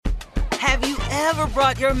Have you ever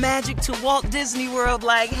brought your magic to Walt Disney World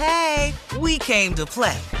like, hey, we came to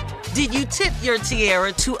play? Did you tip your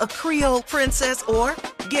tiara to a Creole princess or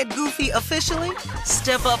get goofy officially?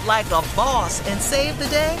 Step up like a boss and save the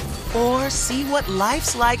day? Or see what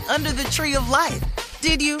life's like under the tree of life?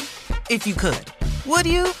 Did you? If you could. Would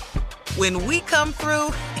you? When we come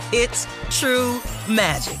through, it's true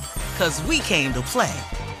magic. 'Cause we came to play.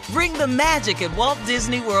 Bring the magic at Walt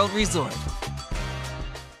Disney World Resort.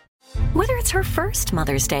 Whether it's her first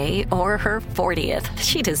Mother's Day or her 40th,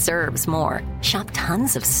 she deserves more. Shop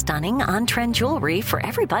tons of stunning on-trend jewelry for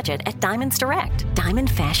every budget at Diamonds Direct. Diamond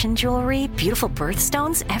fashion jewelry, beautiful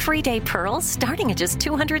birthstones, everyday pearls starting at just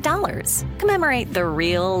 $200. Commemorate the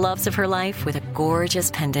real loves of her life with a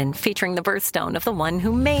gorgeous pendant featuring the birthstone of the one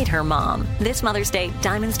who made her mom. This Mother's Day,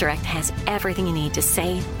 Diamonds Direct has everything you need to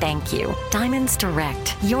say thank you. Diamonds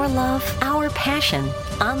Direct. Your love, our passion.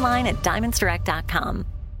 Online at diamondsdirect.com.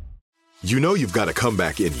 You know you've got a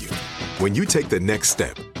comeback in you. When you take the next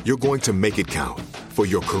step, you're going to make it count. For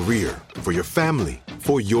your career, for your family,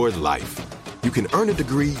 for your life. You can earn a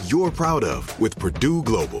degree you're proud of with Purdue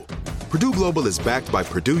Global. Purdue Global is backed by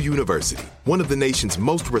Purdue University, one of the nation's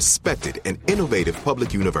most respected and innovative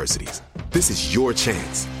public universities. This is your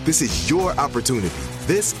chance. This is your opportunity.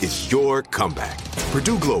 This is your comeback.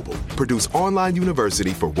 Purdue Global, Purdue's online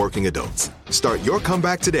university for working adults. Start your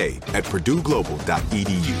comeback today at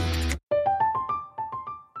purdueglobal.edu.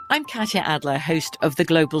 I'm Katya Adler, host of The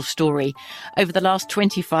Global Story. Over the last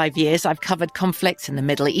 25 years, I've covered conflicts in the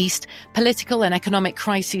Middle East, political and economic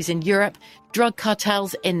crises in Europe, drug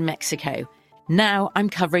cartels in Mexico. Now I'm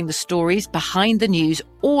covering the stories behind the news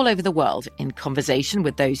all over the world in conversation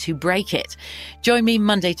with those who break it. Join me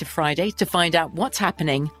Monday to Friday to find out what's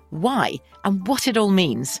happening, why, and what it all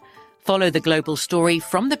means. Follow The Global Story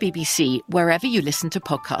from the BBC wherever you listen to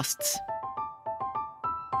podcasts.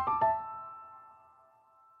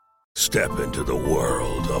 Step into the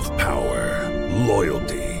world of power,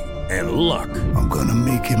 loyalty, and luck. I'm gonna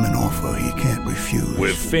make him an offer he can't refuse.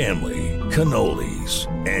 With family, cannolis,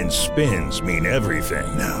 and spins mean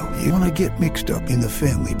everything. Now, you wanna get mixed up in the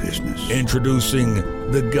family business. Introducing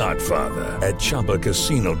The Godfather at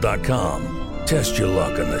ChumbaCasino.com. Test your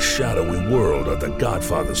luck in the shadowy world of The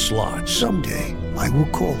Godfather slot. Someday, I will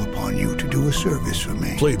call upon you to do a service for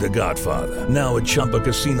me. Play The Godfather, now at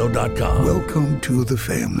ChumbaCasino.com. Welcome to the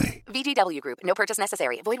family. VGW Group. No purchase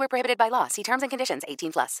necessary. Void where prohibited by law. See terms and conditions.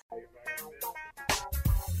 18+.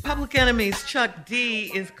 Public Enemy's Chuck D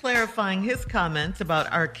is clarifying his comments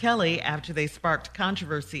about R. Kelly after they sparked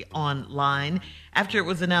controversy online. After it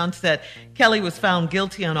was announced that Kelly was found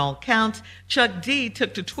guilty on all counts, Chuck D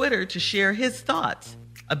took to Twitter to share his thoughts.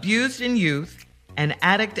 Abused in youth, an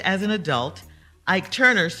addict as an adult, Ike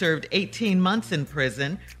Turner served 18 months in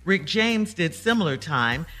prison. Rick James did similar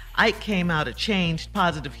time. Ike came out a changed,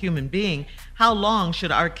 positive human being. How long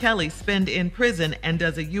should R. Kelly spend in prison, and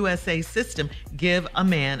does a USA system give a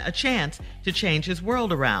man a chance to change his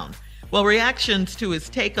world around? Well, reactions to his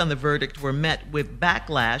take on the verdict were met with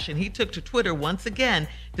backlash, and he took to Twitter once again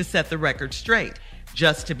to set the record straight.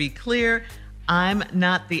 Just to be clear, I'm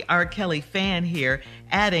not the R. Kelly fan here,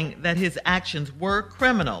 adding that his actions were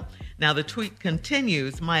criminal. Now, the tweet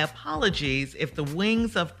continues, my apologies if the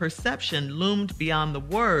wings of perception loomed beyond the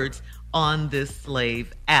words on this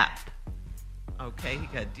slave app. Okay, he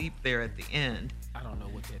got deep there at the end. I don't know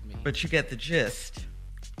what that means. But you get the gist.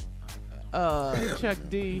 Chuck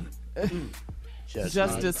D.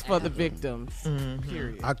 Justice for the victims. Mm-hmm.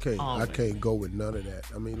 Period. I can't go with none of that.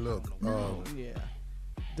 I mean, look. Yeah.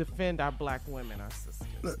 Defend our black women, our sisters.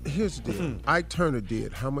 Look, here's the deal. Ike Turner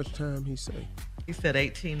did. How much time he say? He said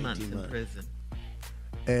 18 months in prison.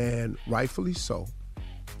 And rightfully so,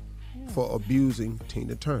 for abusing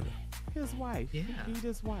Tina Turner. His wife. Yeah. He beat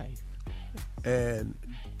his wife. And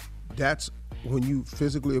that's when you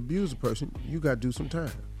physically abuse a person, you got to do some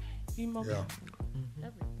time. Yeah.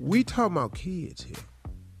 We talking about kids here.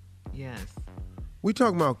 Yes. We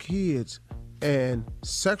talking about kids and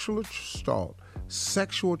sexual assault,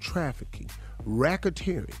 sexual trafficking,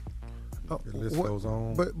 racketeering. The list goes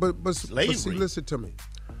on. But see, listen to me.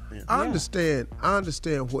 Yeah. I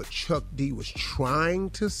understand what Chuck D was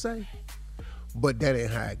trying to say, but that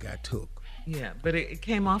ain't how it got took. Yeah, but it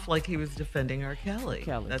came off like he was defending R. Kelly.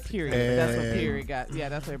 That's period. That's what period got. Yeah,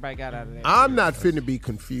 that's what everybody got out of that. I'm not finna be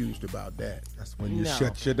confused about that. That's when you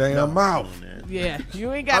shut your damn mouth. Yeah,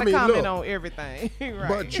 you ain't got to comment on everything. Right.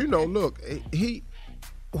 But look,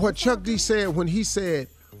 what Chuck D said when he said,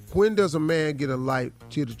 when does a man get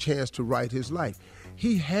a chance to write his life?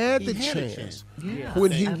 He had the chance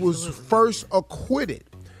when he was first acquitted.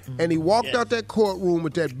 And he walked out that courtroom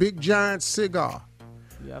with that big giant cigar.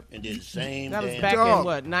 Yep. And did the same That was damn back Dog, in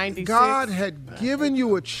what, 96? God had given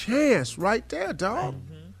you a chance right there, dog.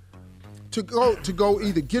 To go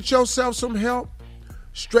either get yourself some help,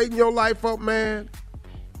 straighten your life up, man,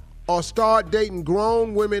 or start dating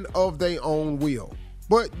grown women of their own will.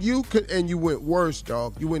 But you could, and you went worse,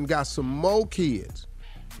 dog. You went and got some more kids.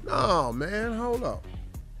 No, man, hold up.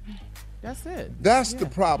 That's it. That's the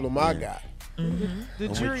problem I got. The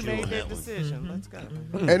jury made their decision. Let's go.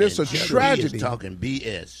 And it's a tragedy. He's talking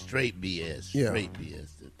BS, straight BS, Yeah. straight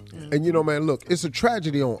BS. And you know, man, look, it's a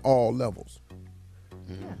tragedy on all levels.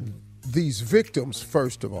 These victims,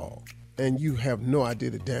 first of all, and you have no idea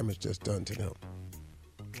the damage that's done to them.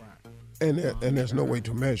 And there's no way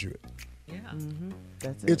to measure it. Yeah.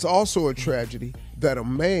 That's it. It's also a tragedy that a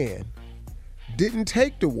man didn't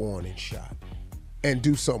take the warning shot and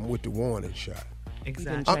do something with the warning shot.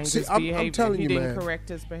 Exactly. I'm telling he you, didn't man. correct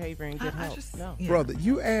his behavior and get help. No. Brother,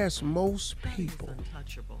 you ask most people,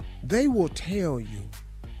 they will tell you,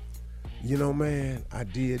 you know, man, I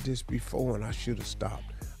did this before and I should have stopped.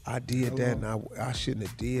 I did that and I shouldn't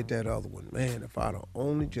have did that other one. Man, if I'd have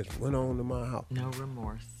only just went on to my house. No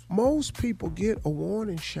remorse. Most people get a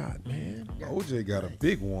warning shot, man. OJ got a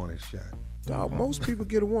big warning shot. Dog, most people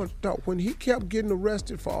get a warning. Dog, when he kept getting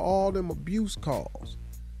arrested for all them abuse calls,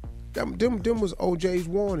 them was OJ's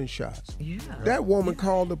warning shots. Yeah. That woman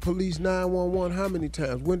called the police 911 how many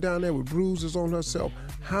times? Went down there with bruises on herself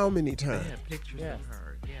how many times? Yeah, pictures of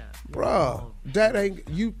her. Yeah. Bruh, that ain't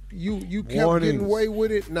you kept Warnings. getting away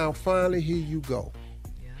with it. Now finally here you go.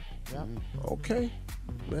 Yep. Okay.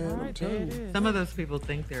 Man, I'm telling you. Some of those people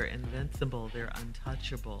think they're invincible, they're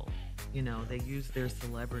untouchable. You know, they use their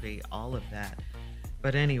celebrity, all of that.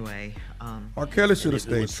 But anyway, R. Kelly should have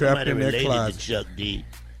stayed trapped in that related closet. to Chuck D.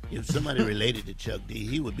 If somebody related to Chuck D,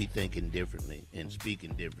 he would be thinking differently and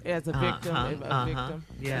speaking differently. As a victim, a victim.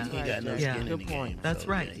 Yeah. He got no skin in the game. That's so,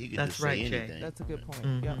 right. yeah, he could That's just right, say Jay. anything. That's a good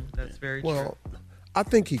point. Yep. That's very Well, true. I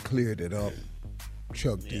think he cleared it up,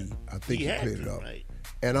 Chuck D. I think he had cleared to, it up. right.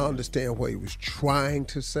 And I understand what he was trying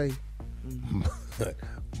to say,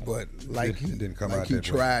 but like It didn't come out he that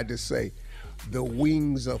way. tried to say, the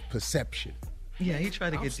wings of perception. Yeah, he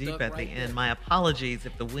tried to get deep at the end. My apologies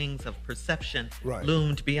if the wings of perception Right.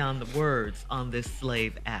 loomed beyond the words on this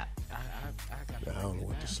slave app. I don't know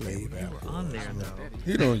what the slave app We're on there, though.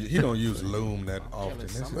 He don't use Loom that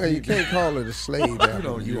often. Man, you can't call it a slave app. You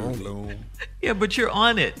don't when use own it. Loom. Yeah, but you're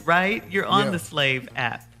on it, right? You're on Yeah. the slave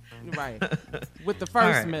app. Right. With the All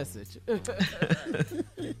first right. message.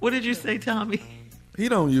 What did you say, Tommy? He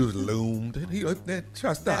don't use loomed.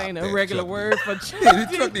 That ain't a regular word for Yeah,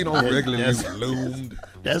 Chuck D don't regularly use loomed.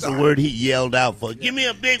 That's the word he yelled out for. Give me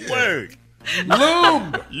a big word.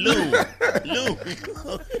 Loomed. Loom. Loom.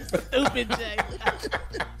 Stupid Jay.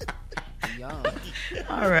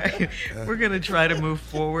 All right. We're going to try to move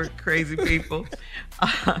forward, crazy people.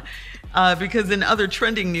 Because in other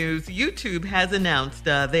trending news, YouTube has announced,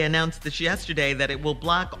 they announced this yesterday, that it will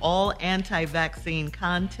block all anti-vaccine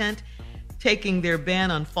content, taking their ban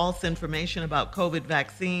on false information about COVID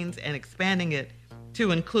vaccines and expanding it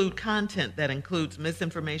to include content that includes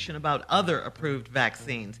misinformation about other approved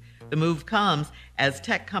vaccines. The move comes as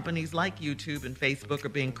tech companies like YouTube and Facebook are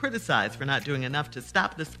being criticized for not doing enough to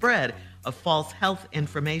stop the spread of false health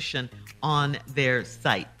information on their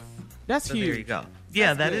sites. That's So huge. there you go.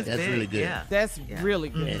 Yeah, That's that's big. big. really good. Yeah. That's really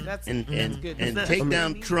good. That's And good. take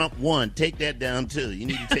down Trump 1. Take that down too. You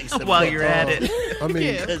need to take some While you're at it. I mean,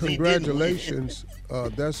 Yeah. 'Cause he congratulations.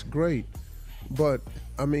 That's great. But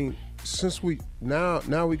I mean, since we now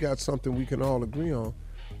we got something we can all agree on,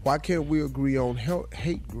 why can't we agree on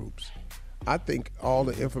hate groups? I think all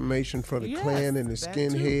the information for the Yes, Klan and the that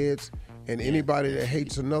skinheads and anybody that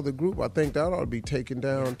hates another group, I think that ought to be taken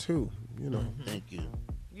down too. You know. Thank you.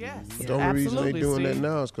 Yes. The only reason they absolutely, doing that Steve.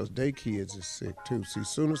 now is because their kids is sick too. See,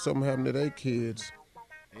 soon as something happen to their kids,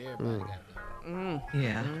 Yeah.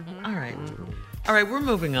 Mm-hmm. All right. All right, we're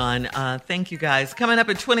moving on. Thank you, guys. Coming up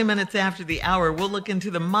at 20 minutes after the hour, we'll look into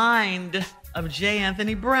the mind of J.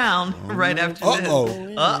 Anthony Brown right after this.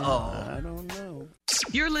 Uh-oh. Uh-oh. I don't know.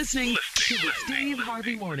 You're listening to the Steve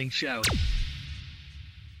Harvey Morning Show.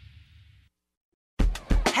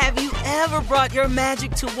 Have you ever brought your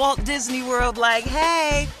magic to Walt Disney World like,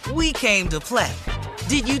 hey, we came to play?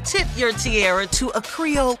 Did you tip your tiara to a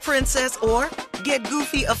Creole princess or get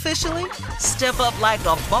goofy officially? Step up like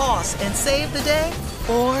a boss and save the day?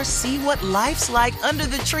 Or see what life's like under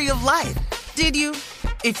the tree of life? Did you?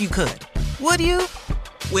 If you could. Would you?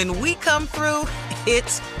 When we come through,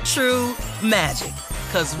 it's true magic.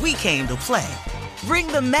 'Cause we came to play. Bring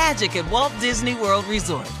the magic at Walt Disney World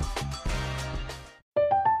Resort.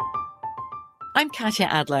 I'm Katya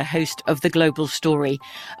Adler, host of The Global Story.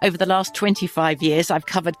 Over the last 25 years, I've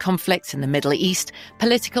covered conflicts in the Middle East,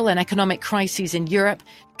 political and economic crises in Europe,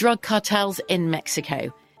 drug cartels in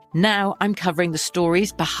Mexico. Now I'm covering the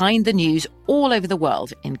stories behind the news all over the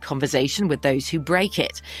world in conversation with those who break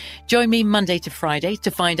it. Join me Monday to Friday to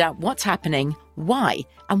find out what's happening, why,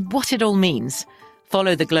 and what it all means.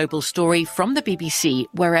 Follow The Global Story from the BBC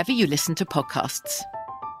wherever you listen to podcasts.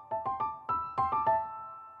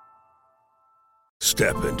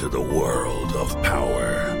 Step into the world of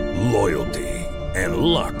power, loyalty, and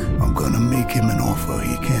luck. I'm gonna make him an offer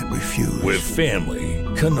he can't refuse. With family,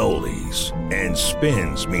 cannolis, and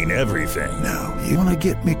spins mean everything. Now, you wanna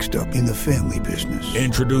get mixed up in the family business.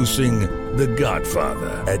 Introducing The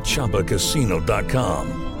Godfather at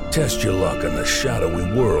ChumbaCasino.com. Test your luck in the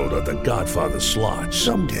shadowy world of The Godfather slot.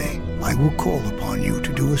 Someday, I will call upon you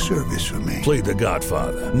to do a service for me. Play The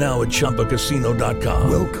Godfather now at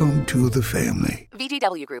ChumbaCasino.com. Welcome to the family.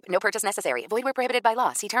 VGW Group. No purchase necessary. Void where prohibited by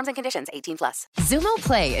law. See terms and conditions. 18+. Xumo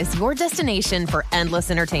Play is your destination for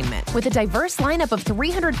endless entertainment. With a diverse lineup of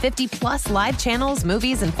 350-plus live channels,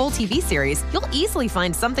 movies, and full TV series, you'll easily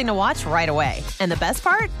find something to watch right away. And the best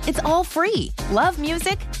part? It's all free. Love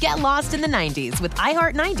music? Get lost in the 90s with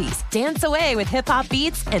iHeart 90s. Dance away with hip-hop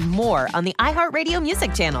beats and more on the iHeartRadio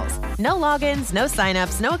music channels. No logins, no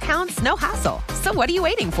signups, no accounts, no hassle. So what are you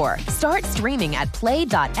waiting for? Start streaming at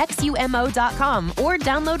play.xumo.com or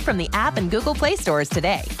download from the app and Google Play stores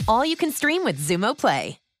today. All you can stream with Xumo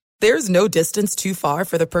Play. There's no distance too far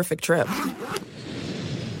for the perfect trip.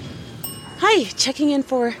 Hi, checking in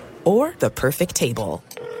for... Or the perfect table.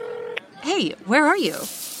 Hey, where are you?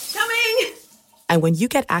 Coming! And when you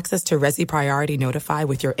get access to Resi Priority Notify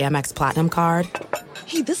with your Amex Platinum card...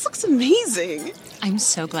 Hey, this looks amazing. I'm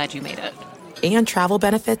so glad you made it. And travel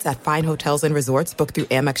benefits at fine hotels and resorts booked through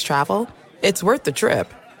Amex Travel, it's worth the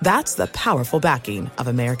trip. That's the powerful backing of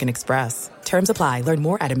American Express. Terms apply. Learn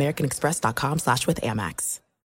more at americanexpress.com/withAmex.